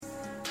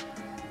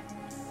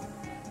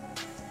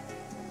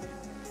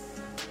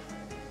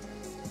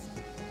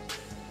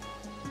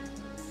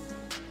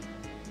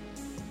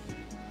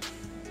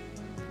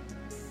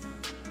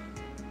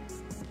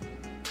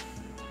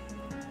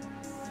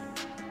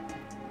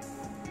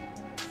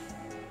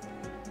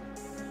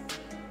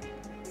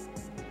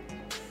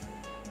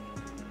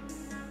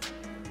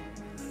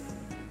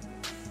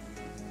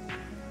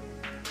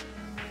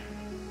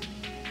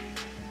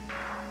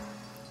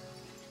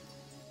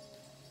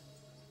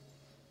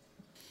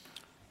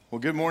Well,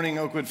 good morning,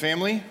 Oakwood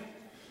family.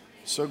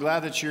 So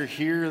glad that you're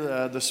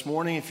here this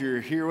morning. If you're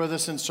here with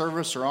us in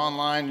service or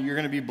online, you're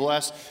going to be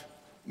blessed.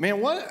 Man,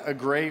 what a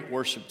great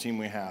worship team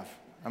we have.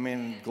 I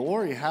mean,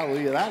 glory,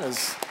 hallelujah, that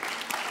is...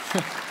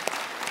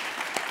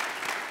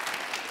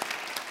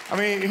 I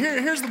mean,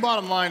 here's the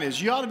bottom line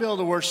is you ought to be able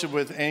to worship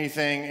with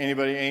anything,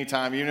 anybody,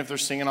 anytime, even if they're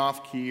singing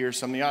off key or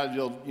something. You ought to be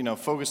able to,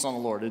 focus on the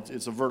Lord.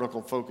 It's a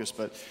vertical focus,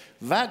 but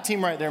that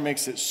team right there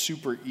makes it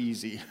super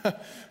easy.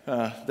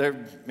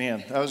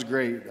 Man, that was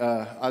great.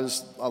 I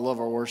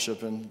love our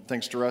worship, and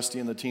thanks to Rusty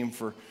and the team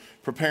for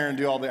prepare and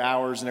do all the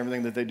hours and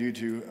everything that they do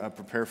to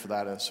prepare for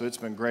that. So it's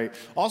been great.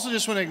 Also,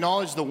 just want to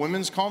acknowledge the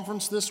women's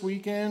conference this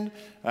weekend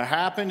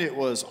happened. It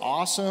was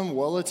awesome,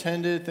 well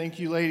attended. Thank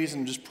you, ladies.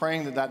 I'm just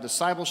praying that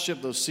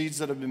discipleship, those seeds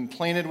that have been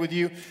planted with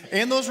you,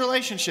 and those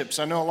relationships.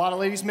 I know a lot of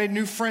ladies made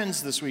new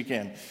friends this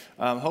weekend.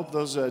 Hope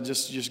those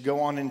just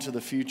go on into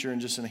the future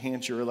and just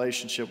enhance your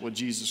relationship with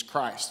Jesus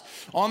Christ.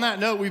 On that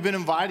note, we've been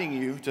inviting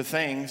you to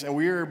things, and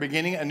we are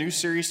beginning a new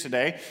series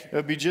today.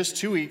 It'll be just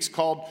 2 weeks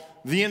called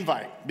The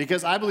Invite,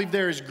 because I believe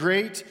there is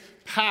great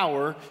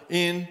power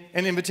in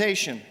an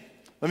invitation.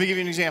 Let me give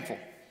you an example.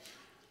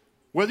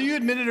 Whether you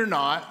admit it or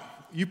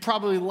not, you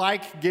probably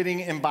like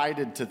getting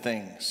invited to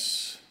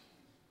things.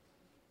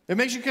 It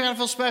makes you kind of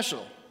feel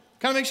special.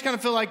 Kind of makes you kind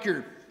of feel like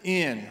you're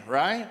in,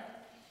 right?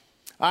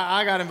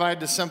 I got invited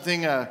to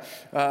something a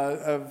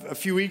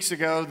few weeks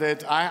ago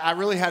that I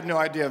really had no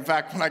idea. In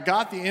fact, when I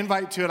got the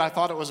invite to it, I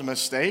thought it was a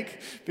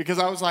mistake because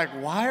I was like,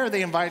 why are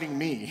they inviting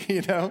me?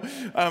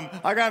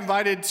 I got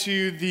invited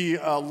to the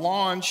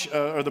launch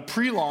or the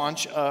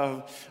pre-launch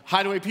of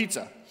Hideaway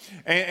Pizza.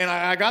 And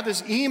I got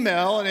this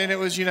email, and it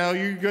was, you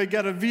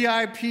got a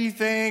VIP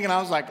thing. And I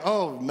was like,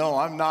 oh, no,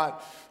 I'm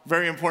not a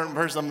very important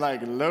person. I'm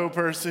like a low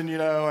person,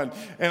 And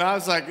I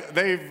was like,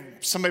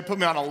 somebody put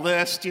me on a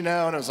list, and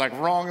it was like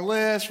wrong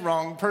list,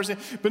 wrong person.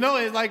 But no,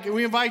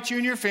 we invite you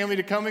and your family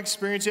to come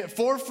experience it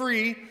for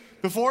free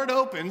before it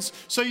opens.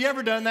 So you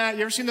ever done that?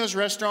 You ever seen those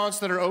restaurants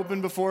that are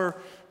open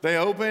before they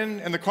open,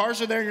 and the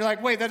cars are there, and you're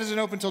like, wait, that doesn't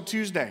open until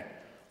Tuesday.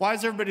 Why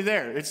is everybody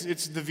there?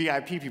 It's the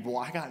VIP people.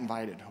 Well, I got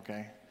invited,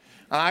 okay?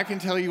 And I can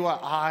tell you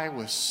what, I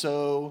was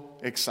so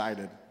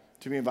excited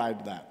to be invited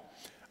to that.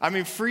 I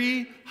mean,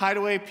 free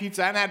Hideaway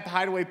Pizza. I hadn't had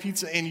Hideaway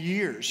Pizza in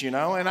years, and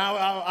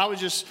I was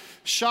just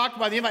shocked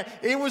by the invite.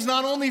 It was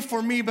not only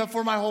for me, but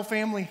for my whole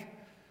family.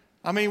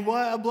 I mean,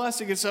 what a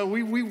blessing. And so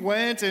we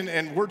went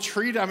and we're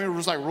treated. I mean, it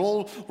was like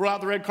roll out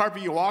the red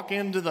carpet. You walk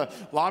into the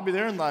lobby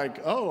there and like,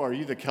 oh, are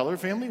you the Keller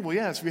family? Well,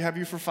 yes, we have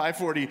you for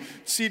 540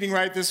 seating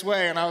right this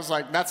way. And I was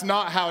like, that's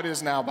not how it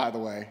is now, by the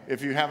way,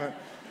 if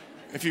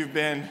you've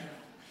been...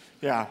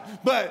 Yeah,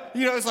 but,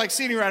 it's like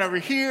seating right over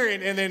here,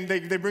 and then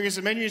they bring us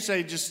a menu and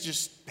say,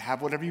 just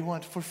have whatever you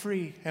want for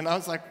free. And I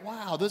was like,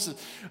 wow,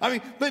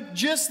 but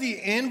just the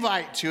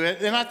invite to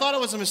it, and I thought it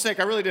was a mistake.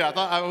 I really did.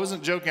 I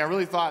wasn't joking. I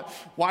really thought,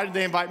 why did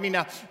they invite me?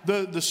 Now,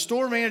 the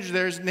store manager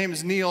there, his name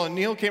is Neil, and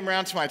Neil came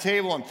around to my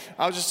table, and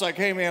I was just like,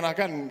 hey, man, I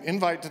got an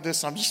invite to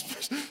this. I'm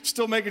just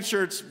still making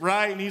sure it's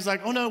right. And he's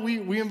like, oh, no,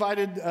 we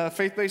invited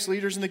faith-based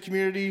leaders in the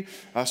community,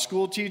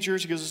 school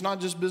teachers, because it's not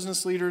just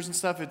business leaders and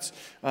stuff. It's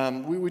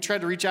we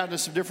tried to reach out to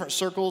some different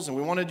circles, and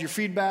we wanted your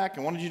feedback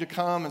and wanted you to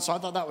come. And so I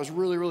thought that was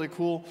really, really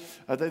cool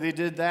that they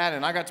did that,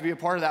 and I got to be a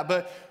part of that.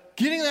 But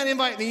getting that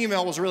invite in the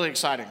email was really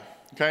exciting.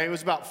 Okay, it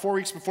was about 4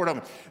 weeks before it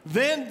opened.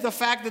 Then the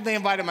fact that they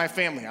invited my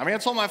family. I mean, I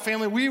told my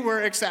family we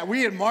were excited.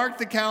 We had marked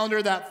the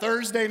calendar that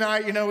Thursday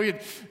night.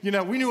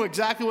 We knew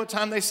exactly what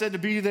time they said to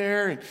be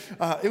there, and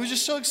it was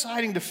just so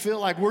exciting to feel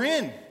like we're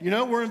in.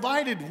 We're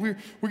invited. We're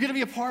going to be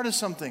a part of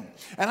something.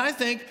 And I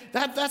think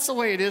that's the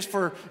way it is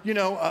for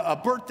a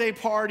birthday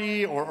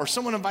party, or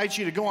someone invites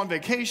you to go on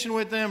vacation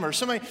with them, or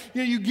somebody.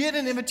 You get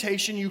an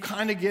invitation. You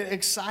kind of get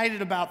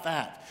excited about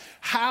that.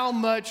 How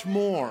much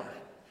more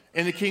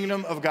in the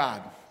kingdom of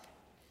God?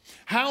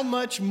 How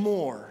much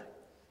more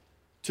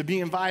to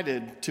be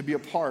invited to be a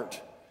part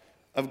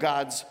of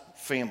God's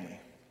family?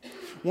 I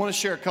want to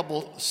share a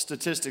couple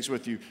statistics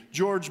with you.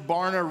 George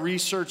Barna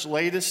Research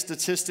latest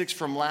statistics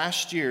from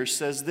last year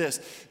says this: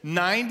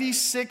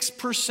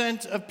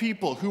 96% of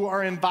people who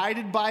are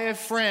invited by a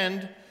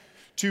friend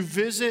to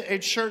visit a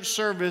church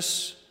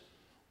service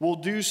will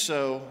do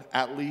so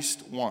at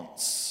least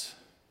once.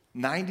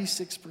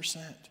 96%.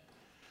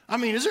 I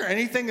mean, is there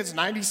anything that's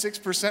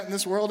 96% in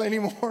this world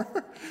anymore?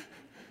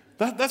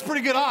 That's pretty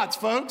good odds,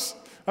 folks.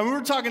 I mean,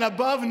 we're talking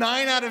above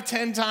 9 out of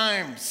 10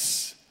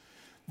 times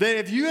that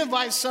if you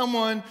invite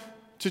someone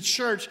to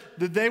church,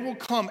 that they will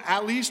come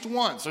at least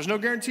once. There's no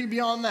guarantee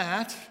beyond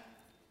that.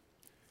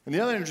 And the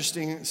other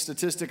interesting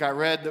statistic I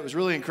read that was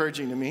really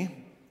encouraging to me,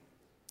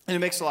 and it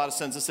makes a lot of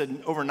sense, it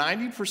said over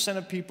 90%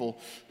 of people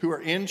who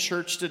are in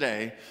church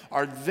today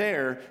are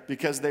there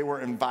because they were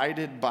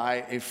invited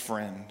by a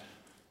friend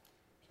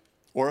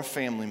or a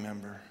family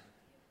member.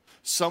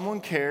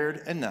 Someone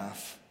cared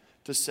enough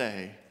to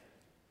say,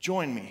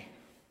 join me.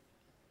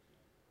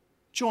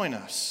 Join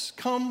us.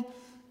 Come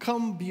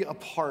be a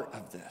part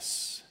of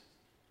this.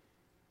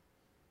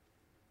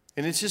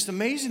 And it's just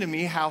amazing to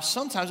me how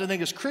sometimes I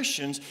think as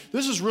Christians,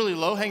 this is really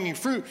low-hanging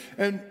fruit.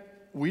 And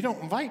we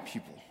don't invite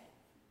people.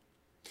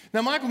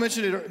 Now, Michael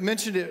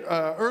mentioned it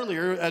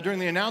earlier during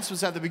the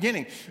announcements at the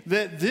beginning,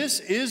 that this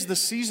is the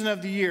season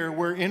of the year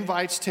where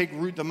invites take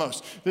root the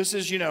most. This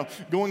is,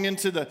 going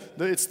into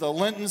it's the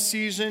Lenten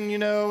season,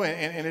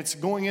 and it's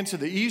going into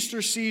the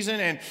Easter season,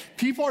 and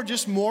people are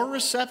just more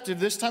receptive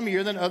this time of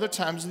year than other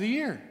times of the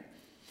year.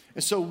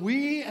 And so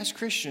we as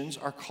Christians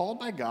are called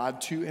by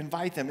God to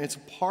invite them. It's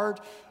part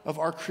of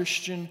our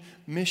Christian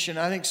mission.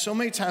 I think so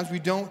many times we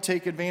don't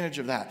take advantage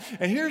of that.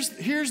 And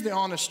here's the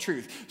honest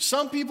truth.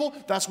 Some people,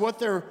 that's what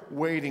they're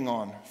waiting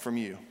on from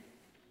you.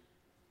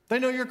 They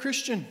know you're a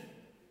Christian.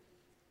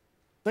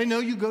 They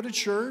know you go to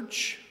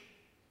church.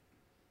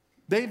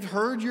 They've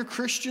heard your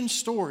Christian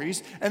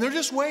stories, and they're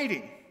just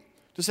waiting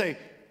to say,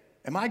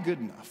 am I good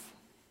enough?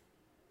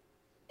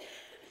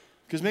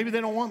 Because maybe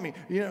they don't want me.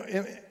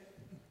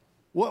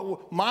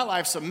 My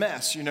life's a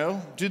mess,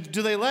 Do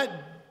they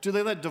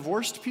let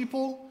divorced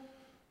people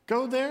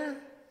go there?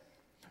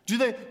 Do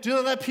they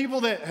let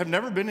people that have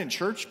never been in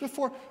church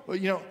before?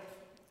 Well,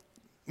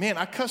 man,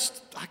 I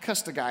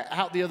cussed a guy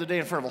out the other day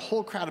in front of a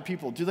whole crowd of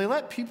people. Do they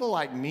let people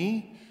like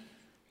me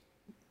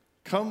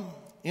come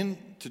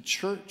into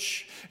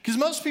church? Because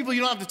most people,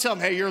 you don't have to tell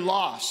them, hey, you're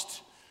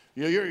lost.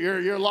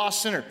 You're a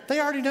lost sinner.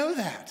 They already know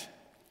that.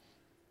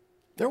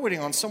 They're waiting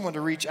on someone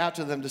to reach out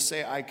to them to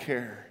say, I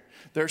care.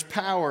 There's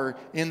power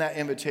in that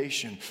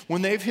invitation.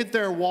 When they've hit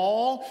their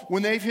wall,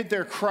 when they've hit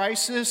their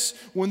crisis,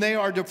 when they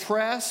are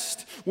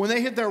depressed, when they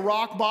hit their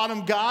rock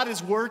bottom, God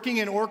is working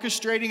and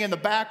orchestrating in the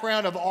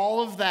background of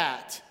all of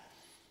that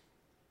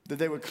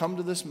they would come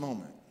to this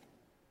moment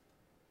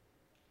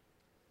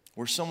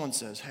where someone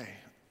says, hey,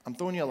 I'm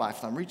throwing you a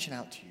lifeline. I'm reaching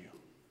out to you.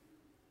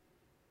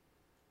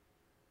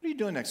 What are you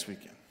doing next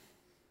weekend? Why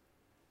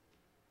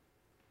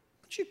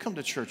don't you come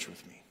to church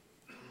with me?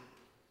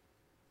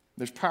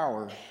 There's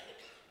power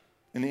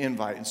in the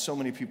invite, and so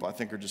many people, I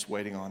think, are just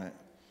waiting on it.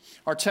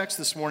 Our text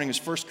this morning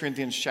is 1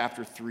 Corinthians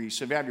chapter 3.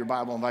 So if you have your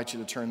Bible, I invite you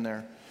to turn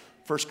there.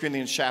 1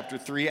 Corinthians chapter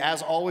 3.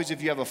 As always,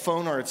 if you have a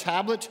phone or a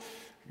tablet,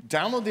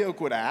 download the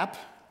Oakwood app.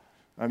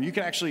 You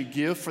can actually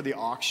give for the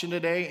auction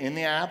today in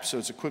the app, so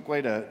it's a quick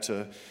way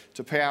to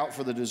pay out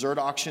for the dessert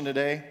auction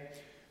today.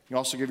 You can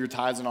also give your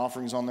tithes and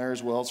offerings on there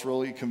as well. It's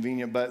really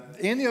convenient. But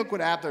in the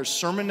Oakwood app, there's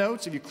sermon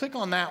notes. If you click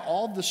on that,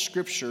 all the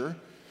scripture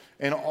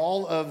and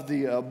all of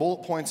the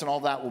bullet points and all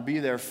that will be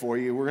there for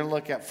you. We're going to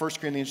look at 1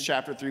 Corinthians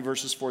chapter 3,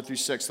 verses 4 through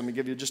 6. Let me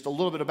give you just a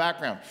little bit of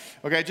background.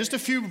 Okay, just a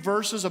few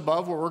verses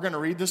above where we're going to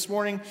read this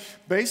morning.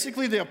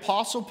 Basically, the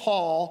Apostle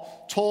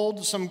Paul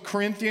told some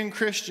Corinthian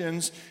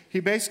Christians,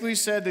 he basically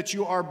said that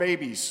you are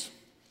babies.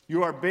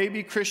 You are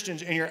baby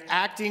Christians, and you're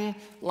acting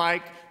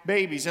like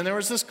babies. And there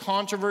was this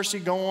controversy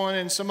going,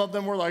 and some of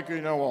them were like,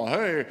 well,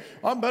 hey,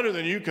 I'm better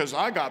than you because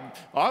I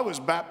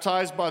was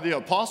baptized by the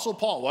Apostle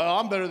Paul. Well,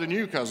 I'm better than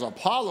you because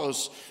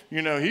Apollos,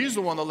 he's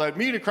the one that led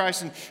me to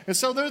Christ. And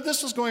so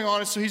this was going on,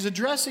 and so he's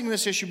addressing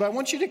this issue. But I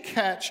want you to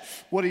catch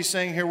what he's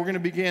saying here. We're going to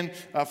begin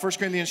 1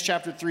 Corinthians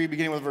chapter 3,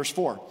 beginning with verse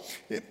 4.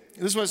 This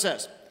is what it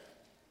says.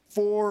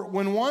 For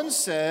when one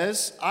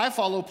says, I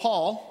follow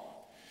Paul,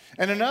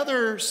 and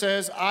another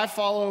says, I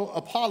follow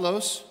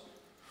Apollos,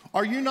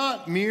 are you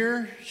not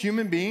mere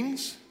human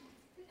beings?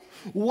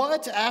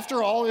 What,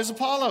 after all, is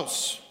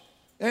Apollos?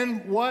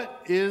 And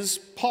what is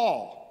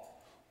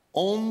Paul?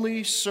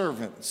 Only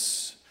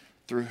servants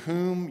through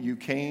whom you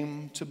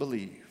came to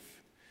believe,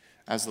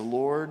 as the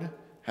Lord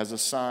has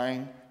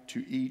assigned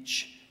to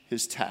each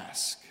his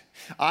task.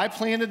 I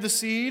planted the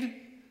seed,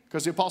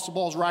 because the Apostle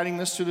Paul is writing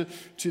this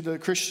to the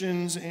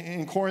Christians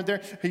in Corinth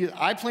there.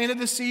 I planted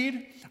the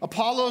seed,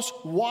 Apollos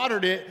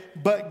watered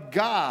it, but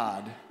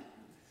God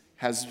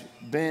has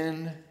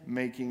been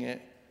making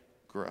it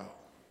grow.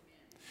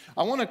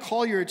 I want to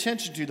call your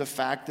attention to the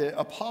fact that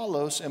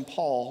Apollos and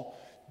Paul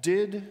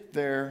did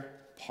their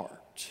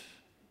part,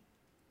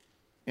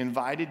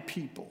 invited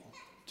people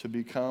to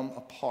become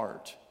a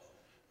part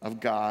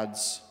of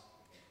God's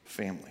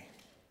family.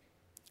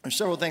 There's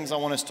several things I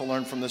want us to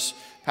learn from this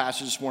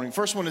passage this morning.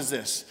 First one is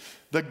this: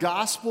 the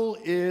gospel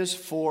is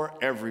for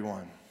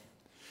everyone.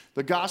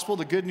 The gospel,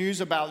 the good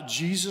news about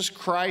Jesus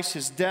Christ,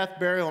 his death,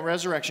 burial, and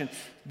resurrection,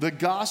 the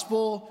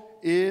gospel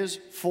is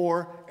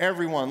for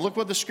everyone. Look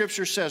what the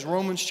scripture says.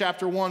 Romans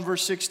chapter 1,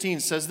 verse 16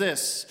 says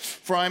this: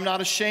 for I am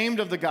not ashamed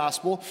of the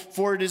gospel,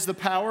 for it is the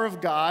power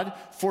of God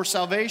for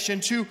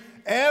salvation to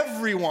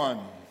everyone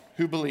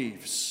who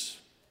believes,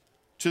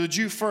 to the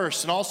Jew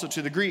first and also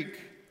to the Greek.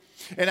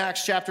 In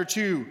Acts chapter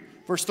 2,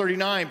 verse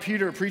 39,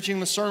 Peter preaching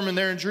the sermon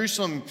there in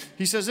Jerusalem,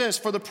 he says this: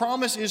 for the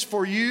promise is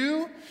for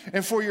you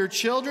and for your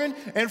children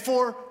and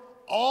for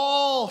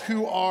all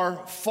who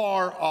are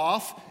far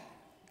off,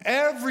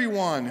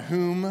 everyone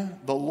whom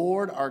the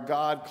Lord our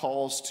God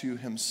calls to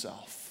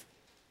himself.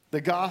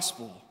 The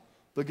gospel,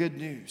 the good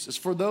news, is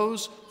for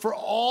those, for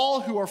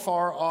all who are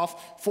far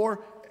off, for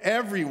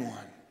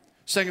everyone.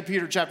 2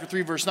 Peter chapter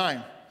 3, verse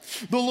 9.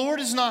 The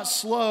Lord is not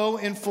slow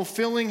in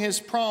fulfilling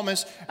his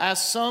promise,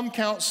 as some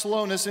count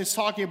slowness. And it's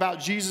talking about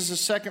Jesus'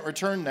 second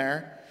return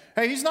there.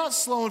 Hey, he's not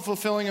slow in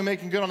fulfilling and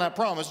making good on that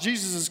promise.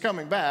 Jesus is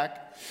coming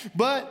back.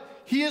 But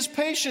he is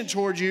patient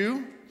toward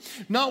you,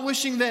 not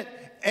wishing that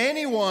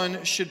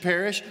anyone should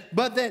perish,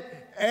 but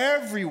that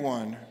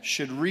everyone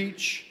should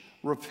reach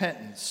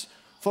repentance.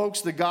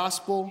 Folks, the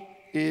gospel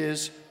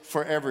is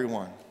for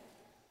everyone.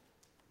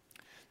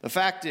 The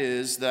fact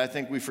is that I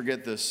think we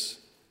forget this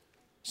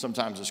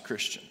sometimes as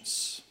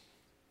Christians.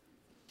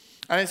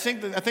 And I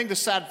think the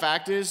sad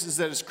fact is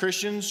that as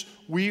Christians,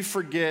 we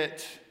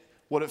forget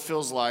what it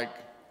feels like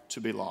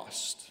to be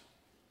lost.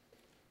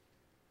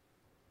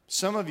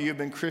 Some of you have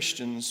been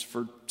Christians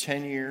for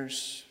 10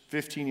 years,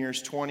 15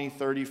 years, 20,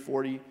 30,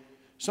 40.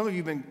 Some of you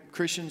have been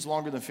Christians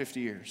longer than 50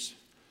 years.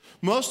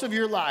 Most of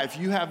your life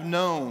you have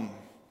known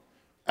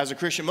as a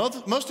Christian.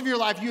 Most of your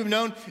life you have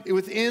known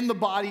within the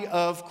body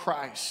of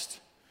Christ.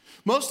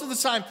 Most of the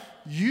time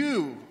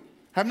you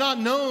have not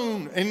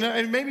known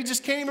and maybe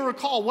just can't even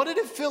recall, what did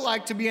it feel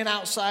like to be an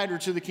outsider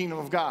to the kingdom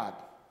of God?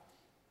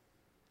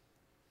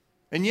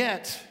 And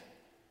yet,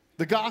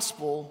 the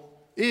gospel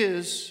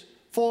is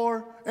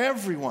for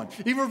everyone.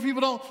 Even for people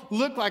who don't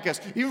look like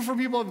us. Even for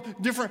people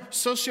of different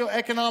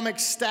socioeconomic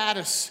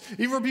status.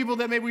 Even for people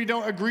that maybe we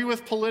don't agree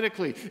with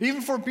politically.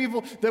 Even for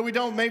people that we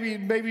don't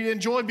maybe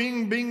enjoy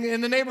being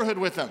in the neighborhood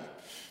with them.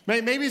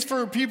 Maybe it's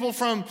for people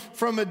from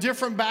a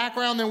different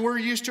background than we're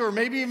used to, or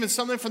maybe even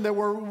something that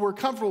we're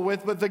comfortable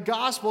with. But the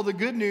gospel, the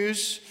good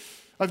news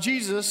of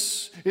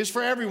Jesus is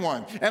for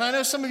everyone. And I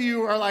know some of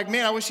you are like,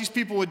 man, I wish these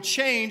people would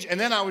change, and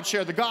then I would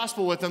share the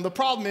gospel with them. The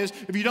problem is,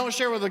 if you don't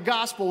share the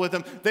gospel with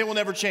them, they will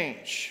never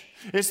change.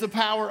 It's the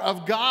power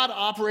of God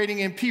operating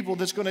in people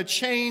that's going to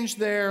change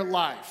their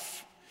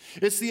life.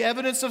 It's the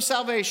evidence of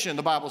salvation,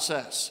 the Bible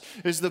says,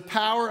 is the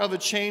power of a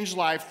changed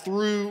life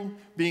through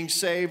being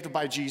saved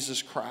by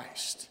Jesus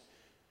Christ.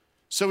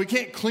 So we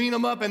can't clean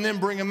them up and then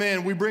bring them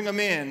in. We bring them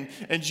in,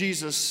 and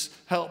Jesus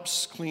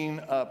helps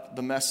clean up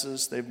the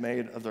messes they've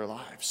made of their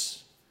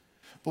lives.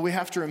 But we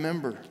have to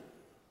remember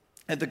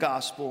that the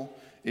gospel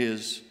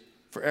is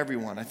for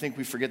everyone. I think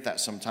we forget that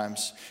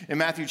sometimes. In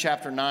Matthew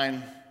chapter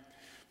 9,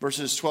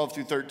 verses 12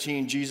 through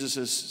 13, Jesus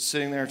is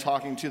sitting there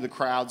talking to the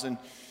crowds, and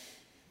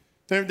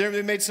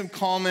they made some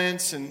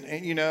comments,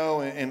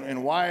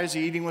 and why is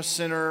he eating with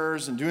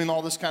sinners and doing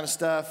all this kind of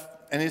stuff?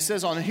 And it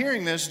says, on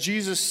hearing this,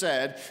 Jesus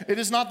said, "It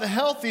is not the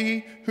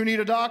healthy who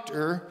need a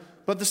doctor,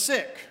 but the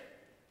sick.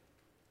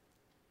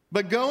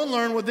 But go and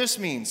learn what this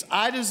means.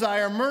 I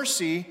desire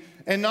mercy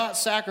and not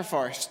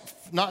sacrifice.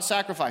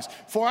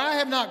 For I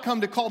have not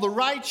come to call the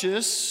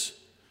righteous,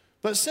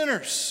 but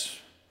sinners."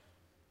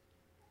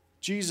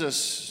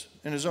 Jesus,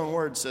 in his own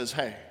words, says,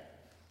 hey,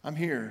 I'm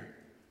here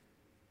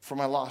for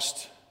my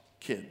lost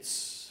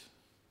kids.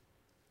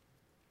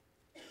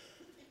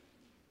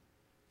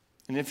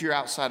 And if you're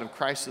outside of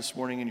Christ this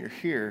morning and you're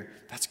here,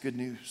 that's good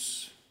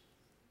news.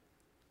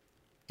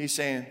 He's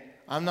saying,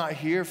 I'm not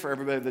here for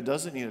everybody that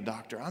doesn't need a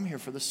doctor. I'm here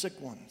for the sick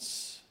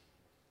ones.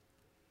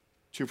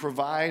 To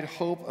provide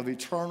hope of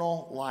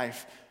eternal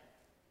life.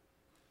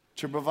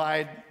 To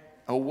provide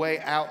a way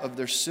out of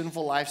their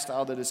sinful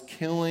lifestyle that is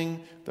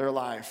killing their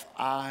life.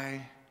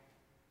 I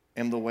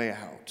am the way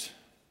out.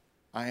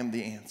 I am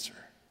the answer.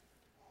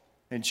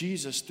 And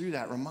Jesus, through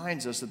that,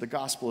 reminds us that the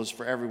gospel is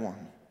for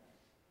everyone.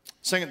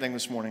 Second thing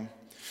this morning,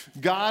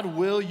 God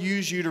will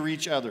use you to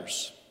reach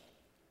others.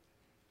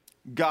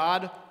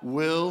 God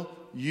will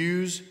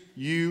use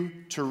you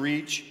to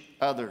reach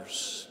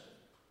others.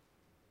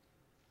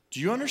 Do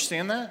you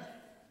understand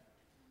that?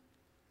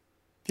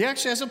 He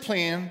actually has a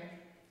plan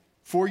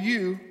for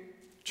you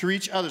to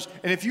reach others.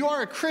 And if you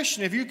are a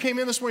Christian, if you came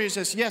in this morning and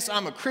says, yes,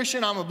 I'm a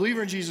Christian, I'm a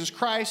believer in Jesus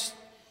Christ,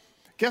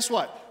 guess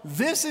what?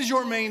 This is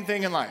your main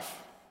thing in life.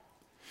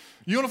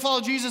 You want to follow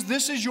Jesus?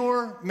 This is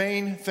your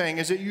main thing,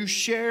 is that you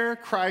share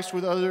Christ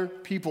with other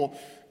people.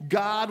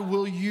 God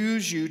will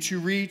use you to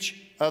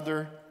reach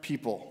other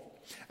people.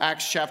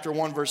 Acts chapter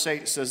 1, verse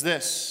 8 says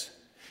this.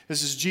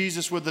 This is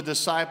Jesus with the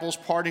disciples,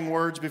 parting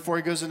words before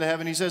he goes into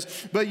heaven. He says,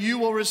 "But you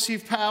will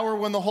receive power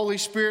when the Holy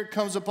Spirit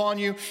comes upon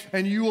you,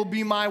 and you will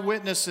be my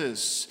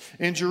witnesses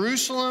in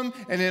Jerusalem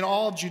and in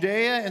all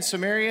Judea and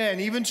Samaria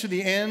and even to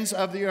the ends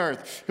of the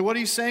earth." And what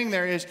he's saying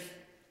there is,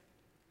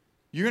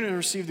 you're going to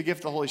receive the gift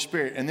of the Holy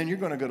Spirit, and then you're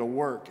going to go to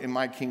work in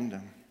my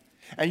kingdom.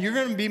 And you're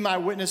going to be my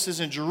witnesses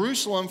in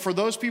Jerusalem. For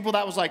those people,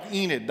 that was like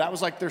Enid. That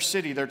was like their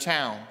city, their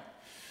town.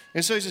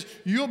 And so he says,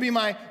 you'll be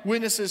my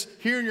witnesses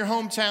here in your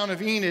hometown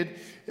of Enid.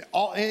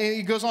 And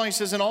he goes on, he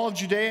says, in all of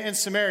Judea and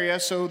Samaria.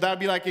 So that would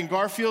be like in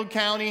Garfield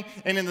County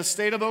and in the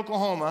state of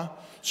Oklahoma.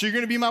 So you're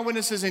going to be my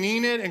witnesses in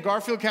Enid and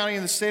Garfield County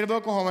in the state of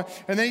Oklahoma.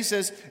 And then he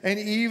says, and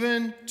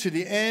even to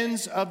the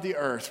ends of the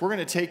earth. We're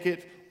going to take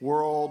it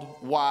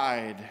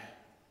worldwide.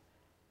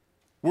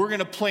 We're going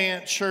to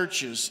plant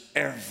churches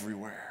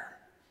everywhere.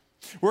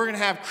 We're going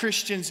to have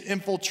Christians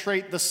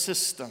infiltrate the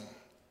system.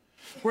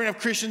 We're going to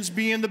have Christians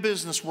be in the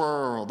business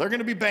world. They're going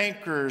to be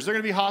bankers. They're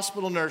going to be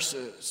hospital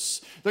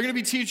nurses. They're going to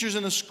be teachers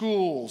in the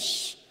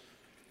schools.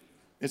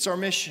 It's our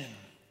mission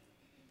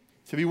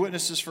to be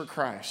witnesses for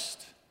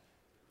Christ.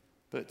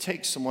 But it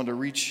takes someone to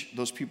reach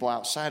those people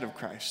outside of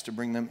Christ, to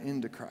bring them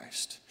into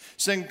Christ.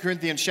 2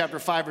 Corinthians chapter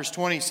 5, verse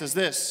 20 says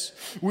this,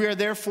 "We are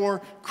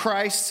therefore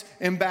Christ's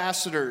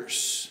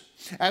ambassadors,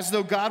 as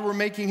though God were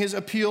making his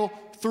appeal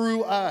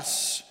through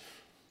us.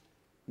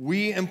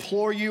 We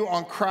implore you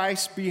on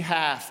Christ's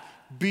behalf,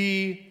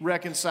 be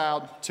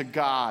reconciled to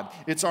God."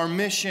 It's our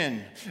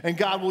mission, and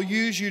God will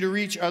use you to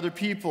reach other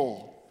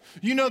people.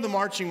 You know the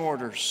marching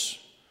orders.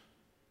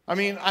 I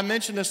mean, I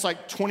mention this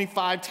like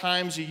 25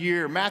 times a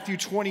year. Matthew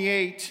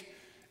 28,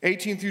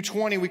 18 through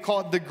 20, we call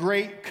it the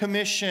Great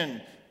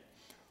Commission.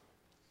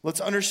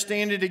 Let's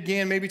understand it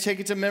again. Maybe take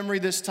it to memory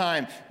this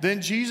time.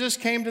 "Then Jesus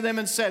came to them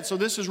and said," so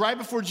this is right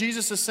before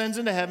Jesus ascends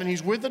into heaven.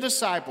 He's with the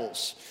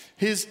disciples.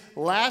 His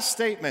last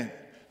statement.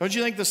 Don't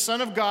you think the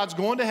Son of God's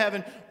going to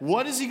heaven?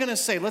 What is he going to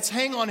say? Let's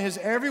hang on his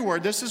every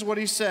word. This is what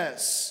he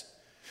says.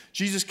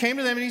 Jesus came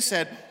to them and he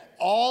said,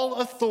 "All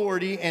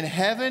authority in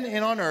heaven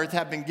and on earth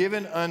have been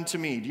given unto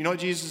me." Do you know what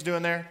Jesus is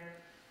doing there?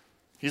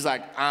 He's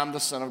like, I'm the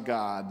Son of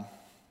God,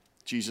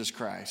 Jesus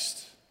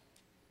Christ.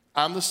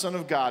 I'm the Son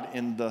of God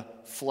in the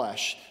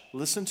flesh.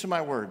 Listen to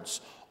my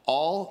words.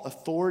 All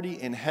authority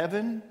in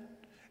heaven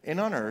and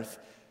on earth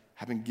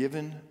have been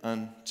given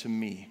unto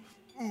me.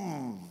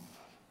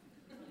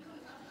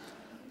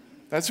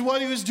 That's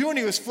what he was doing.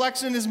 He was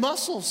flexing his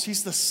muscles.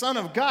 He's the Son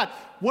of God.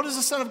 What does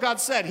the Son of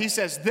God say? He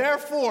says,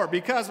 therefore,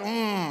 because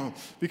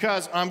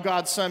I'm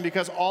God's Son,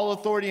 because all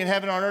authority in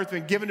heaven and on earth has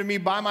been given to me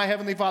by my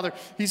heavenly Father.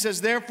 He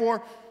says,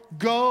 therefore,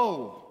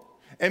 go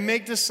and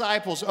make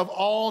disciples of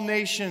all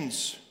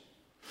nations,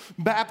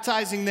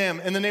 baptizing them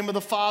in the name of the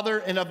Father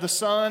and of the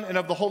Son and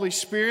of the Holy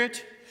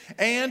Spirit,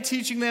 and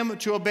teaching them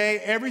to obey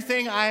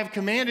everything I have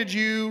commanded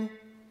you.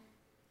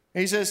 And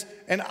he says,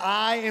 and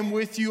I am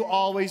with you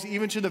always,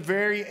 even to the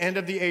very end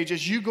of the age.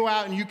 As you go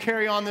out and you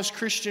carry on this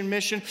Christian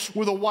mission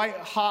with a white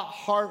hot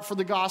heart for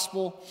the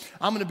gospel,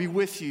 I'm going to be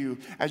with you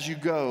as you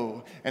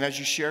go and as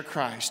you share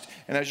Christ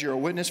and as you're a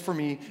witness for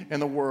me in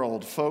the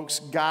world. Folks,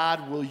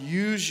 God will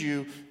use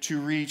you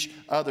to reach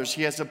others.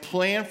 He has a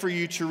plan for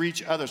you to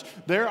reach others.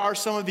 There are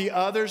some of the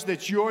others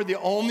that you're the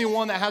only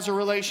one that has a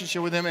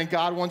relationship with them, and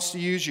God wants to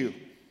use you.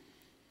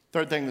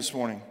 Third thing this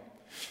morning.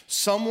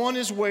 Someone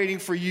is waiting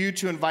for you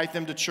to invite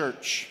them to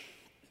church.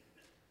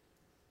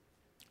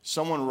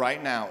 Someone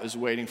right now is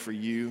waiting for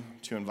you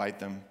to invite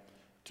them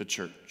to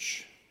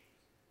church.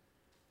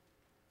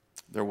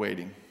 They're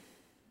waiting.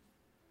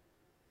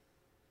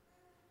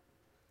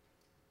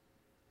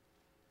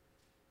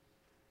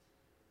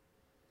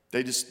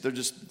 They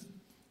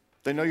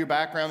know your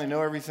background, they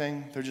know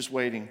everything, they're just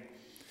waiting.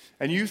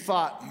 And you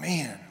thought,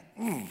 man,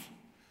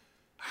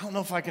 I don't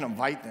know if I can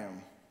invite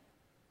them.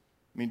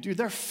 I mean, dude,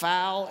 they're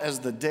foul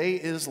as the day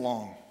is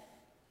long.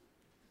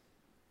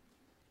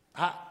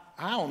 I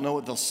don't know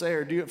what they'll say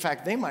or do. In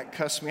fact, they might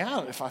cuss me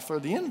out if I throw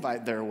the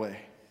invite their way.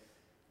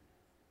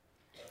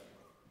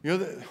 You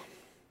know,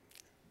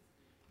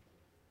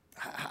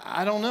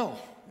 I don't know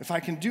if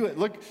I can do it.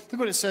 Look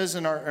what it says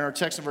in our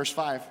text in verse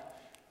 5.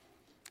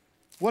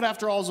 What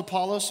after all is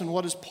Apollos and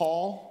what is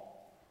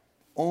Paul?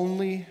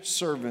 Only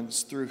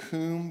servants through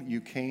whom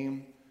you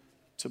came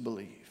to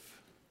believe.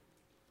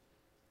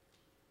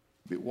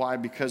 Why?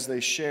 Because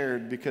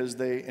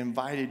they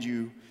invited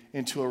you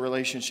into a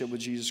relationship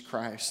with Jesus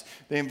Christ.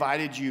 They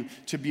invited you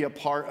to be a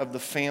part of the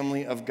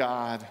family of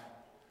God.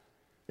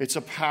 It's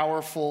a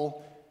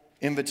powerful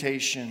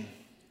invitation.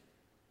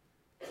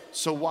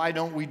 So why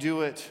don't we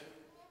do it?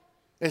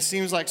 It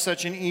seems like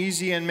such an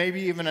easy and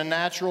maybe even a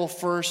natural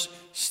first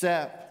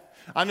step.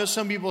 I know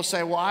some people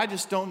say, well, I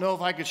just don't know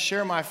if I could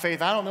share my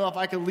faith. I don't know if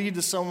I could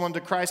lead someone to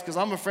Christ because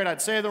I'm afraid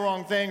I'd say the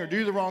wrong thing or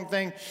do the wrong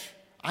thing.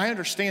 I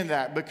understand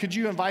that, but could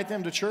you invite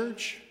them to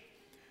church?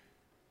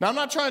 Now, I'm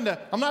not trying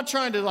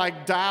to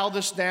like dial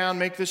this down,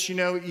 make this,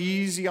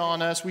 easy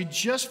on us. We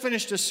just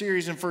finished a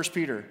series in 1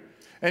 Peter.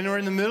 And we're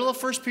in the middle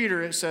of 1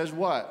 Peter. It says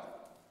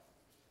what?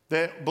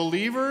 That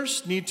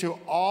believers need to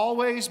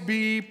always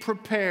be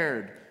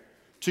prepared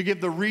to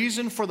give the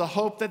reason for the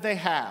hope that they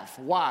have.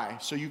 Why?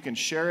 So you can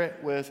share it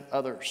with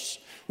others.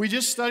 We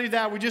just studied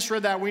that. We just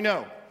read that. We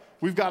know.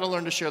 We've got to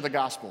learn to share the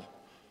gospel.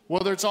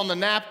 Whether it's on the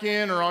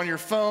napkin or on your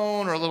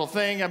phone or a little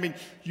thing,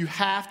 you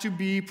have to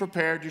be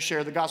prepared to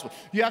share the gospel.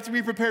 You have to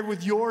be prepared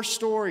with your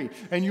story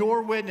and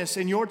your witness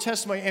and your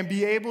testimony and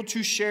be able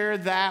to share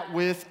that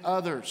with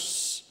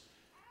others.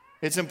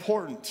 It's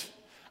important.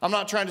 I'm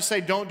not trying to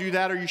say don't do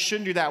that or you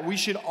shouldn't do that. We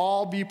should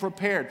all be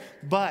prepared.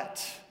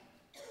 But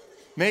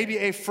maybe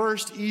a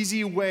first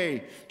easy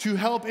way to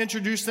help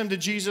introduce them to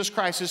Jesus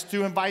Christ is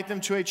to invite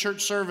them to a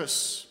church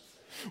service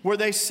where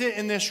they sit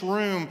in this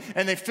room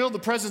and they feel the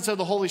presence of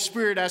the Holy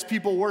Spirit as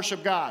people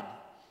worship God.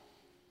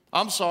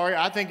 I'm sorry,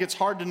 I think it's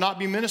hard to not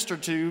be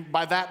ministered to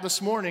by that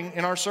this morning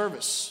in our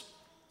service.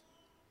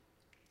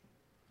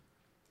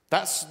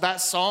 That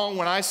song,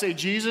 when I say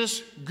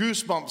Jesus,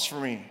 goosebumps for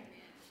me.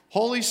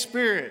 Holy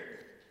Spirit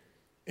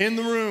in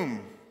the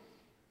room.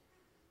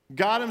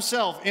 God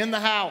himself in the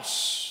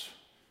house,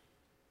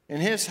 in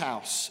his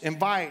house.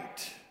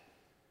 Invite.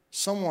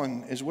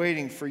 Someone is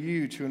waiting for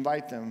you to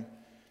invite them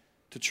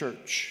to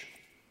church.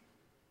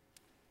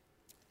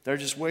 They're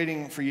just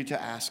waiting for you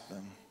to ask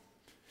them.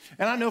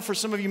 And I know for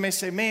some of you may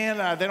say, man,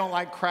 they don't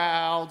like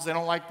crowds. They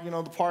don't like,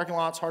 the parking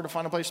lot's hard to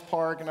find a place to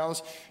park and all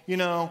this.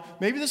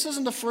 Maybe this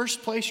isn't the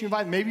first place you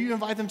invite them. Maybe you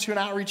invite them to an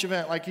outreach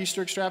event like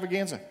Easter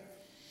Extravaganza.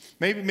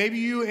 Maybe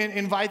you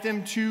invite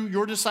them to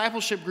your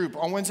discipleship group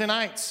on Wednesday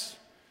nights.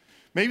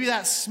 Maybe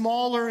that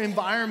smaller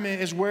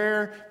environment is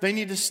where they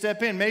need to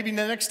step in. Maybe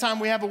the next time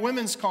we have a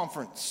women's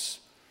conference,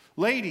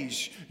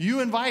 ladies, you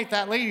invite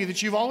that lady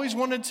that you've always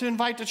wanted to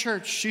invite to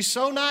church. She's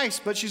so nice,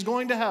 but she's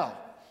going to hell.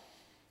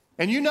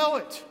 And you know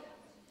it.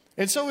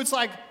 And so it's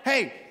like,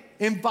 hey,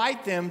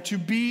 invite them to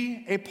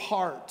be a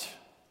part.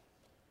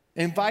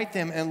 Invite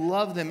them and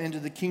love them into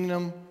the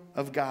kingdom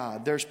of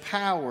God. There's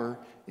power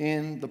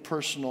in the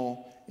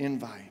personal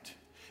invite.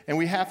 And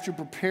we have to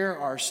prepare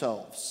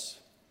ourselves.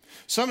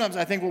 Sometimes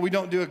I think what we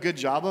don't do a good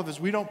job of is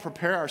we don't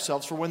prepare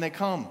ourselves for when they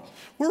come.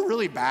 We're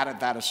really bad at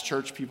that as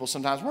church people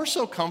sometimes. We're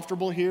so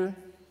comfortable here.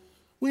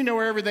 We know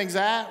where everything's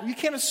at. You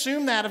can't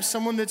assume that of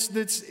someone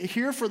that's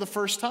here for the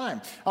first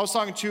time. I was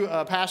talking to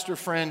a pastor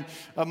friend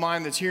of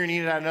mine that's here in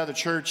Enid at another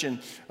church, and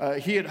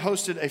he had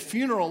hosted a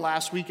funeral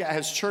last week at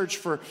his church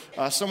for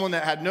someone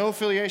that had no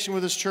affiliation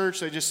with his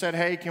church. They just said,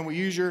 hey, can we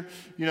use your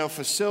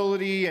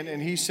facility?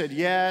 And he said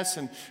yes.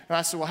 And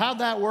I said, well, how'd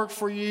that work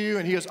for you?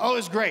 And he goes, oh,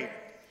 it's great.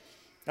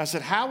 I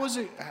said, how was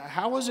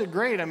it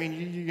great? I mean,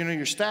 you know,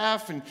 your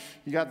staff and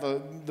you got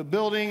the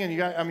building and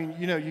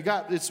you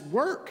got, it's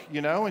work,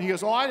 And he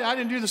goes, oh, I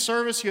didn't do the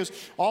service. He goes,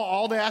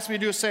 all they asked me to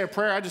do is say a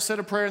prayer. I just said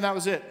a prayer and that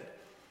was it.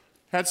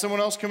 Had someone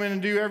else come in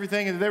and do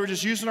everything, and they were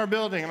just using our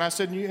building. And I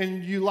said,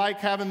 and you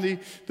like having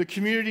the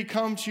community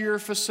come to your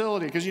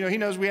facility? Because, he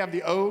knows we have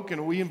the Oak,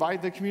 and we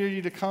invite the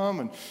community to come,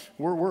 and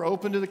we're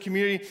open to the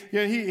community.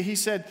 He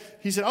said,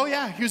 oh,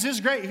 yeah. He goes, this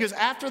is great. He goes,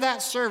 after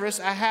that service,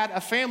 I had a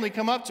family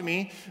come up to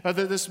me,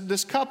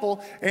 this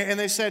couple, and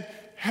they said,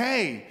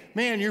 hey,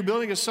 man, your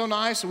building is so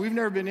nice, and we've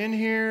never been in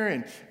here,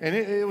 and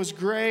it was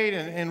great,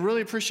 and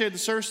really appreciate the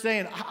service today,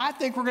 and I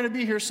think we're going to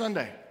be here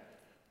Sunday.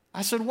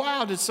 I said,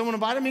 wow, did someone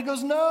invite him? He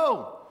goes,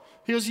 no.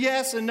 He goes,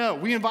 yes and no.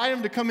 We invited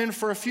him to come in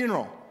for a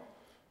funeral.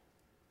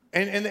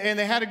 And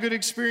they had a good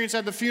experience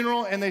at the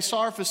funeral, and they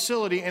saw our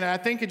facility, and I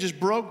think it just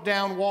broke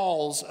down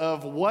walls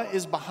of what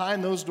is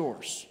behind those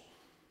doors.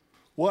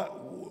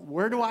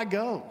 Where do I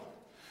go?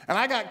 And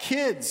I got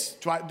kids.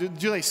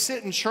 Do they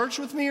sit in church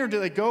with me, or do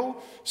they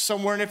go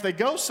somewhere? And if they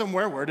go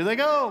somewhere, where do they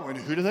go? And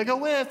who do they go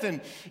with? And,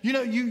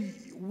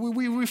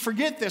 we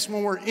forget this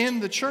when we're in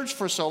the church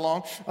for so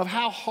long of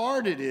how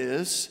hard it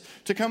is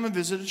to come and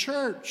visit a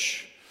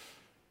church.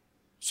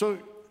 So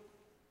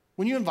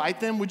when you invite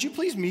them, would you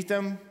please meet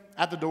them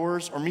at the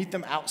doors or meet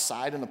them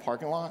outside in the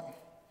parking lot?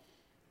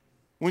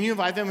 When you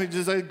invite them,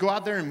 just go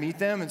out there and meet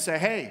them and say,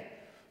 hey,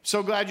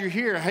 so glad you're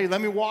here. Hey,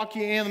 let me walk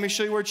you in. Let me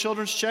show you where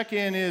children's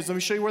check-in is. Let me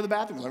show you where the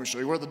bathroom is. Let me show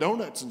you where the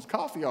donuts and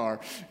coffee are.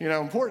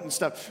 Important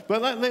stuff.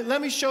 But let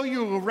me show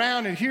you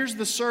around, and here's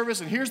the service,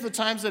 and here's the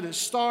times that it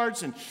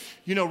starts. And,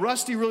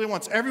 Rusty really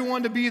wants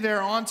everyone to be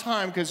there on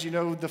time because,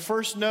 the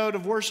first note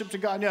of worship to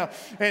God.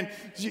 And,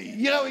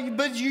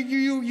 but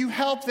you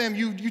help them.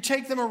 You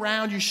take them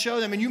around. You show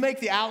them. And you make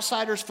the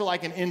outsiders feel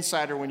like an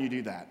insider when you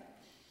do that.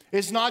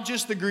 It's not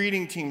just the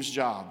greeting team's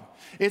job.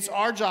 It's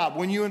our job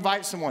when you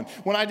invite someone.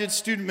 When I did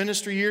student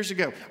ministry years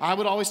ago, I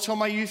would always tell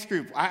my youth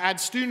group, I had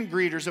student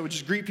greeters that would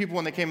just greet people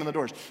when they came in the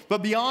doors.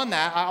 But beyond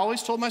that, I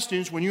always told my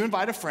students, when you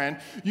invite a friend,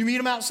 you meet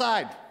them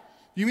outside.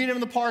 You meet them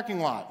in the parking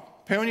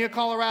lot. Paonia,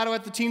 Colorado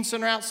at the Teen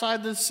Center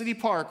outside the city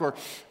park, or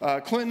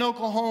Clinton,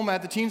 Oklahoma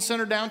at the Teen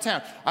Center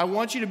downtown. I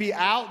want you to be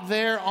out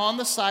there on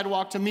the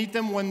sidewalk to meet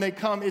them when they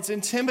come. It's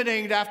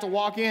intimidating to have to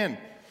walk in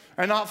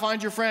and not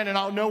find your friend and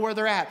not know where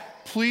they're at.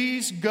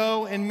 Please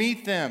go and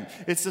meet them.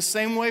 It's the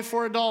same way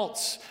for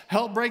adults.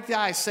 Help break the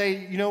ice.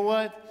 Say, you know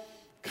what?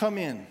 Come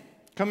in.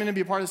 Come in and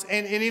be a part of this.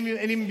 And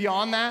even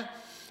beyond that,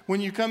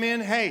 when you come in,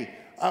 hey,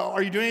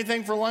 are you doing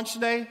anything for lunch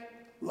today?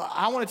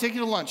 I want to take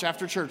you to lunch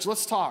after church.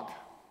 Let's talk.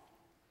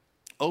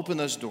 Open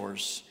those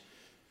doors.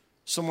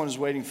 Someone is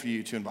waiting for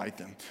you to invite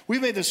them.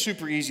 We've made this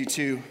super easy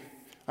too.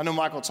 I know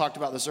Michael talked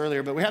about this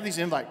earlier, but we have these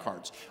invite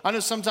cards. I know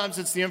sometimes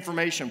it's the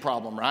information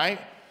problem, right?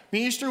 The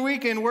Easter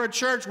weekend, we're at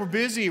church, we're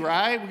busy,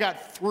 right? We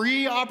got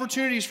 3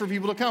 opportunities for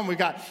people to come. We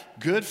got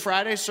Good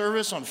Friday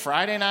service on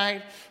Friday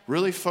night,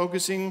 really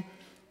focusing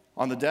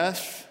on the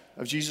death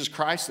of Jesus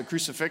Christ, the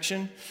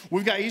crucifixion.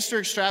 We've got Easter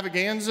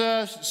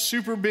Extravaganza,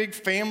 super big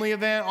family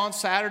event on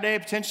Saturday.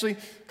 Potentially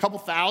a couple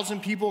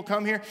thousand people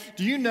come here.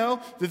 Do you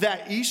know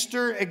that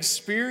Easter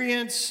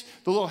experience,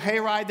 the little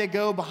hayride they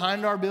go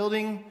behind our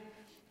building,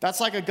 that's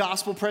like a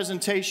gospel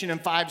presentation in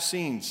 5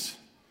 scenes.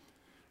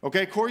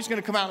 Okay, Corey's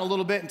going to come out in a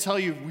little bit and tell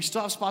you we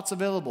still have spots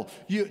available.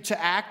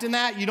 To act in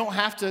that, you don't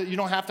have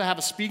to have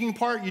a speaking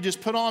part. You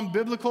just put on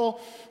biblical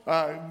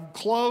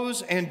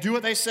clothes and do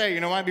what they say.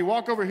 Might be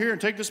walk over here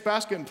and take this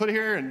basket and put it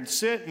here and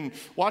sit and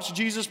watch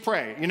Jesus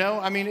pray.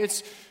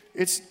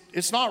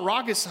 It's not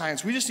rocket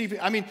science. We just need.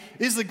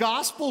 Is the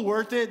gospel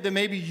worth it that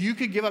maybe you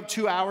could give up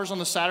 2 hours on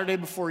the Saturday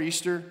before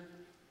Easter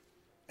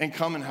and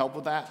come and help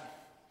with that?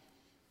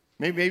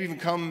 Maybe even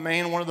come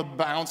man one of the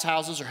bounce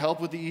houses or help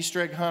with the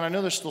Easter egg hunt. I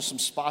know there's still some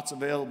spots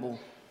available.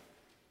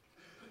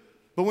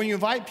 But when you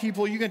invite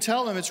people, you can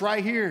tell them it's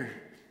right here.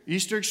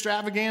 Easter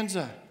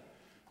extravaganza.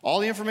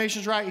 All the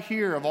information's right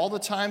here of all the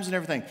times and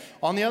everything.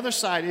 On the other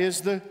side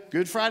is the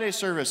Good Friday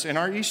service and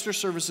our Easter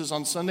services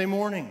on Sunday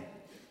morning.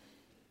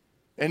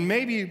 And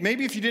maybe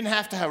if you didn't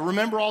have to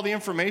remember all the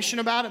information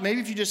about it,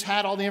 maybe if you just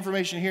had all the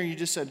information here and you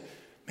just said,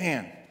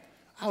 man,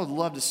 I would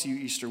love to see you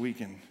Easter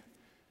weekend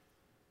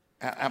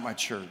at my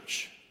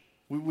church.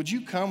 Would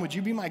you come? Would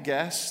you be my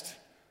guest?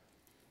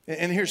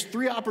 And here's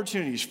 3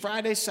 opportunities,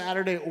 Friday,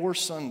 Saturday, or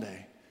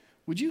Sunday.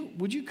 Would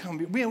you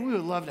come? Man, we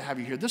would love to have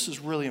you here. This is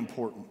really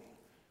important.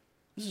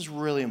 This is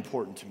really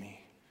important to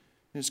me.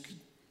 It's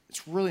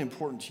really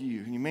important to you,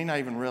 and you may not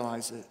even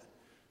realize it.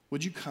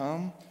 Would you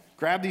come?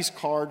 Grab these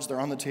cards. They're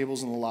on the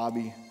tables in the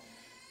lobby,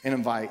 and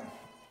invite.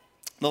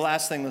 The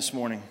last thing this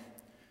morning,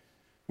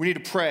 we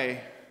need to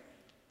pray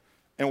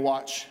and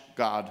watch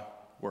God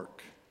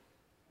work.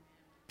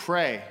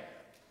 Pray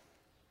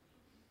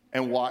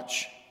and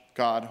watch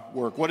God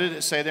work. What did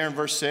it say there in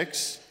verse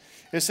 6?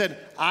 It said,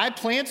 I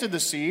planted the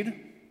seed,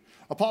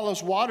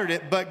 Apollos watered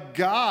it, but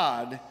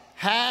God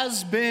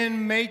has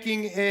been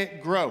making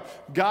it grow.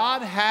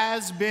 God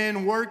has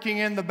been working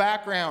in the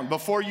background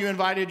before you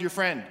invited your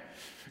friend.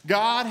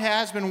 God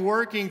has been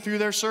working through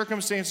their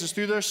circumstances,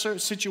 through their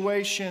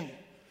situation.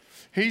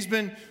 He's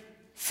been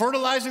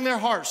fertilizing their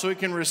heart so it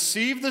can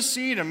receive the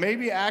seed and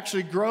maybe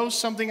actually grow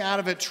something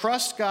out of it.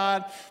 Trust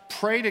God,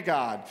 pray to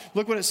God.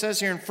 Look what it says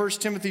here in 1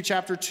 Timothy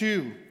chapter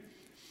 2.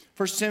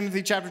 1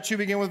 Timothy chapter 2,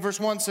 beginning with verse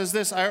 1, says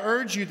this, I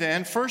urge you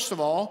then, first of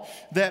all,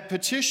 that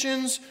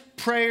petitions,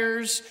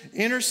 prayers,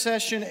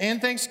 intercession,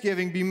 and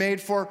thanksgiving be made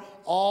for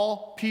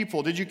all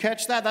people. Did you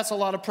catch that? That's a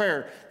lot of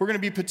prayer. We're going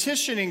to be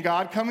petitioning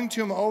God, coming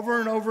to Him over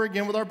and over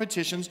again with our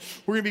petitions.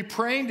 We're going to be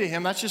praying to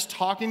Him. That's just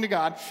talking to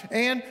God.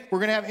 And we're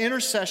going to have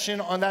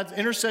intercession. On that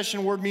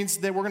intercession word means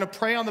that we're going to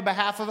pray on the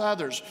behalf of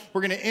others.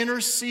 We're going to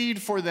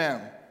intercede for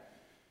them.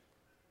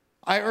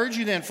 I urge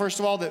you then, first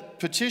of all,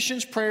 that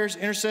petitions, prayers,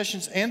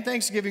 intercessions, and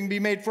thanksgiving be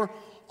made for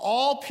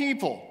all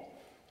people.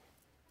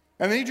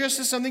 And then he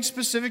addresses something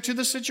specific to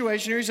the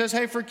situation here. He says,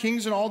 hey, for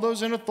kings and all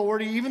those in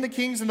authority, even the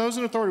kings and those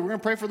in authority, we're going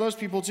to pray for those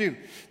people too,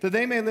 that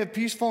they may live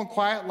peaceful and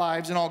quiet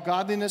lives in all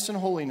godliness and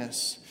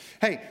holiness.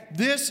 Hey,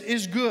 this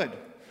is good.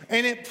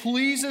 And it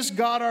pleases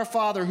God our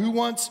Father, who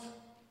wants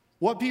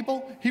what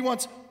people? He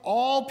wants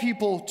all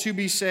people to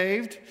be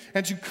saved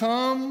and to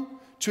come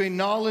to a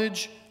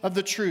knowledge of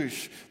the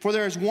truth. For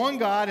there is one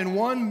God and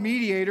one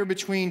mediator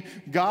between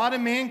God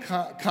and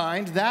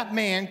mankind, that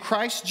man,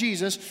 Christ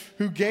Jesus,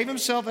 who gave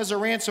himself as a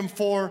ransom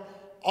for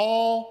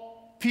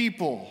all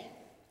people.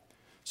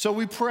 So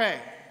we pray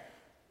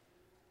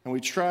and we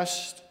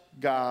trust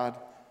God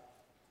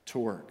to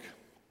work,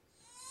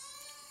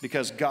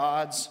 because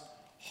God's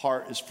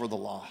heart is for the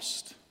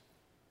lost.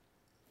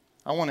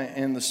 I want to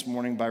end this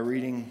morning by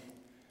reading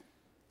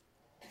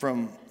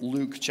from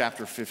Luke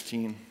chapter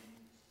 15.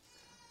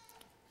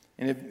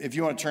 And if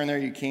you want to turn there,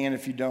 you can.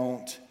 If you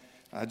don't,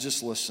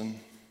 just listen.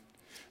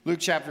 Luke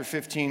chapter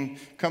 15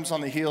 comes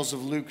on the heels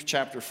of Luke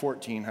chapter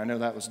 14. I know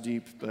that was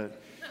deep, but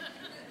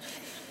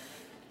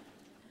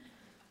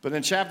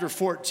in chapter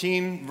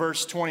 14,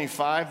 verse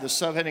 25, the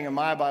subheading of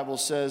my Bible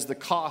says, the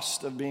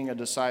cost of being a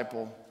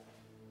disciple.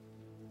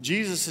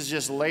 Jesus has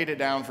just laid it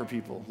down for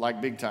people, like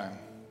big time.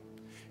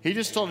 He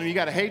just told them, you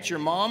got to hate your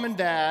mom and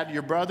dad,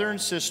 your brother and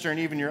sister, and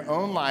even your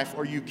own life,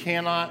 or you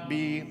cannot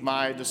be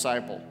my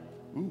disciple.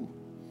 Ooh.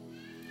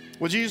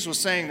 What Jesus was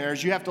saying there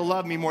is you have to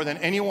love me more than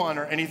anyone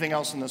or anything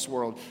else in this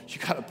world. You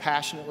got to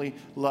passionately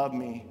love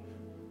me.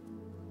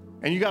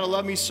 And you got to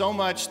love me so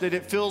much that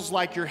it feels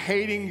like you're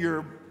hating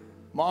your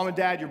mom and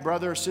dad, your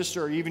brother or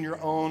sister, or even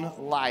your own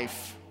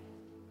life.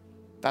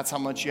 That's how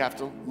much you have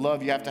to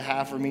love, you have to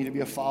have for me to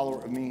be a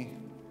follower of me.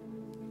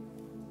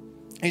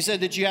 He said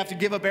that you have to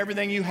give up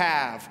everything you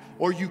have,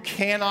 or you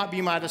cannot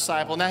be my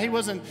disciple. Now, he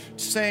wasn't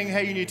saying,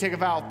 hey, you need to take a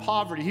vow of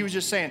poverty. He was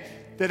just saying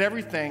that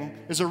everything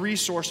is a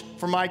resource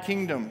for my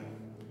kingdom.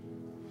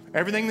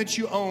 Everything that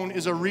you own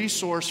is a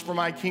resource for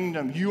my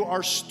kingdom. You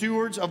are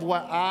stewards of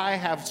what I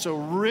have so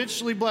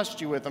richly blessed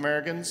you with,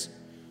 Americans.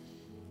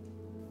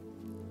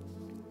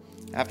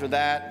 After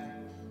that,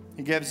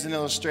 he gives an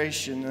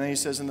illustration, and then he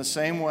says, in the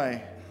same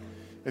way,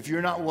 if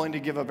you're not willing to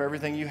give up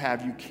everything you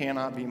have, you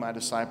cannot be my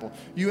disciple.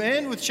 You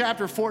end with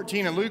chapter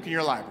 14 in Luke, and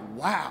you're like,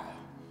 wow.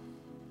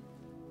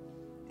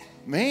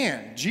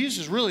 Man,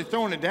 Jesus is really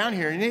throwing it down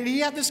here. And he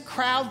had this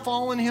crowd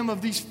following him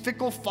of these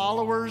fickle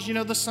followers, you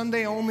know, the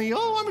Sunday only.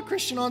 Oh, I'm a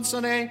Christian on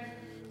Sunday.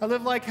 I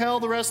live like hell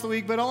the rest of the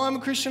week, but I'm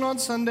a Christian on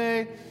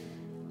Sunday.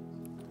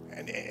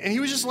 And he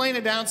was just laying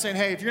it down saying,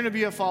 hey, if you're going to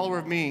be a follower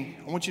of me,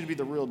 I want you to be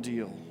the real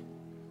deal.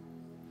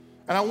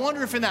 And I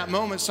wonder if in that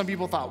moment some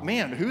people thought,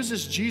 man, who's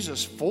this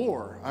Jesus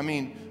for? I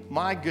mean,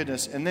 my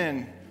goodness. And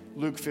then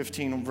Luke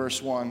 15, verse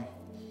 1.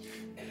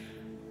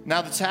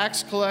 Now the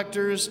tax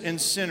collectors and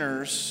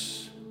sinners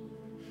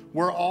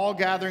were all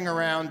gathering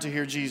around to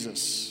hear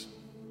Jesus.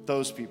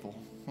 Those people.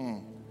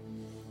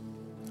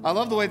 I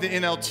love the way the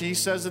NLT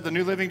says it. The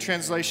New Living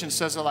Translation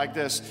says it like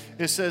this.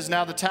 It says,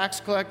 now the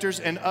tax collectors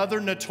and other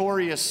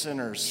notorious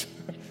sinners,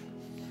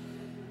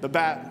 the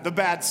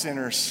bad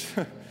sinners,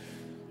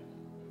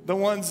 the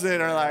ones that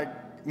are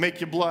like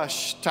make you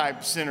blush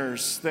type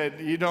sinners that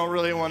you don't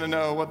really want to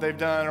know what they've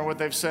done or what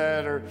they've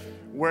said or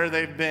where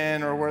they've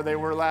been or where they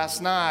were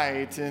last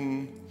night.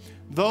 And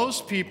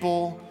those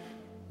people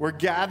were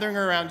gathering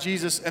around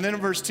Jesus. And then in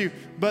verse 2,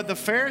 but the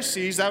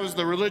Pharisees, that was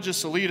the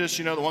religious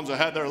elitists, the ones that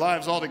had their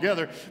lives all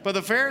together. But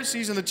the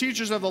Pharisees and the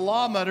teachers of the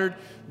law muttered,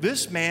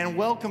 this man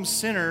welcomes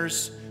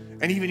sinners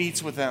and even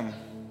eats with them.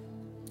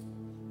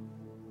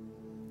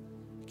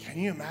 Can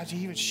you imagine?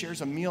 He even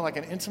shares a meal, like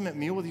an intimate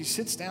meal with, he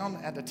sits down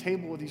at the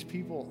table with these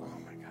people. Oh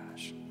my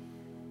gosh.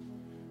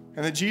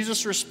 And then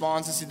Jesus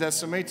responds, as he does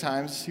so many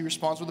times, he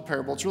responds with a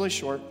parable. It's really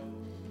short.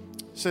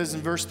 It says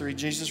in verse 3,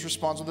 Jesus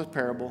responds with a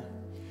parable.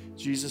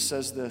 Jesus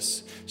says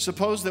this,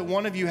 suppose that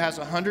one of you has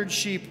 100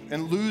 sheep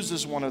and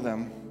loses one of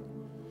them.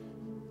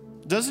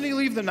 Doesn't he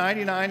leave the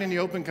 99 in the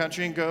open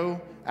country and go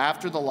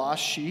after the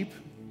lost sheep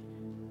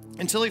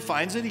until he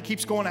finds it? He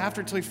keeps going after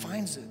it until he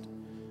finds it.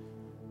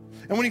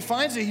 And when he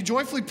finds it, he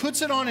joyfully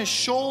puts it on his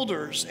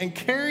shoulders and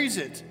carries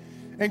it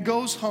and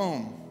goes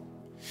home.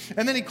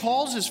 And then he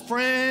calls his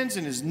friends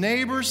and his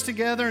neighbors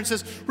together and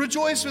says,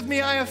 rejoice with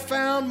me, I have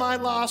found my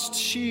lost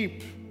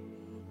sheep.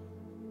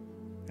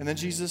 And then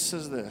Jesus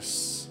says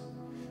this,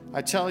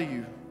 I tell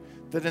you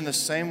that in the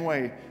same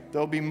way,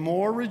 there'll be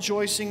more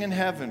rejoicing in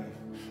heaven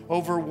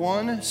over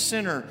one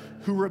sinner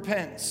who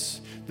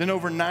repents than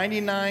over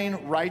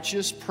 99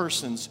 righteous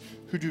persons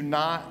who do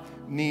not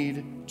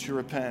need to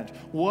repent.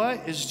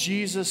 What is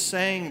Jesus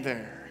saying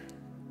there?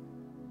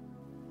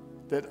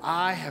 That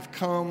I have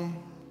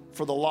come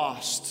for the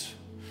lost.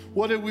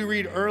 What did we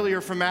read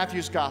earlier from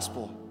Matthew's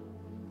gospel?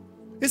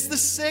 It's the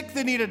sick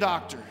that need a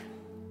doctor.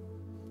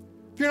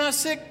 If you're not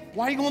sick,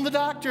 why are you going to the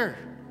doctor?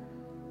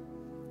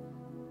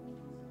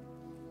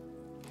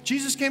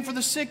 Jesus came for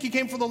the sick, he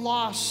came for the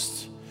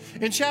lost.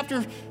 In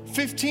chapter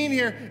 15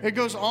 here, it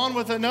goes on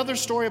with another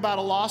story about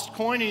a lost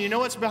coin, and you know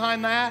what's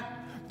behind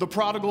that? The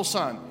prodigal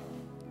son.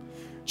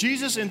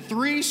 Jesus in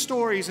 3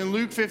 stories in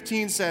Luke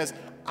 15 says,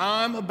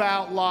 I'm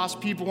about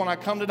lost people. When I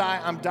come to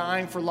die, I'm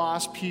dying for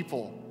lost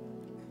people.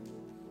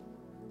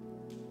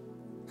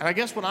 And I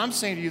guess what I'm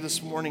saying to you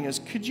this morning is,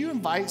 could you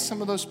invite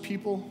some of those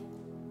people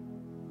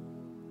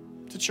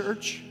to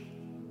church?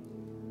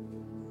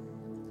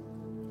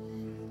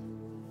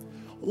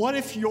 What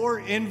if your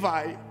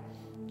invite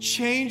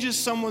changes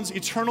someone's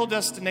eternal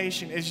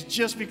destination is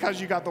just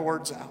because you got the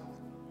words out?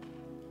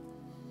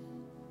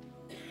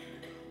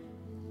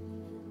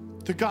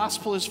 The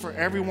gospel is for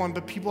everyone,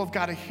 but people have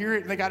got to hear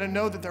it and they got to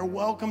know that they're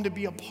welcome to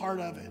be a part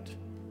of it.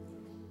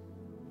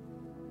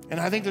 And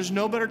I think there's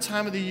no better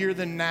time of the year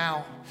than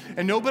now,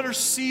 and no better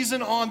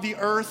season on the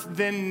earth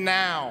than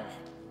now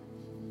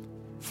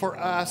for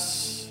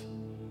us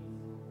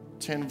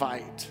to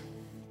invite.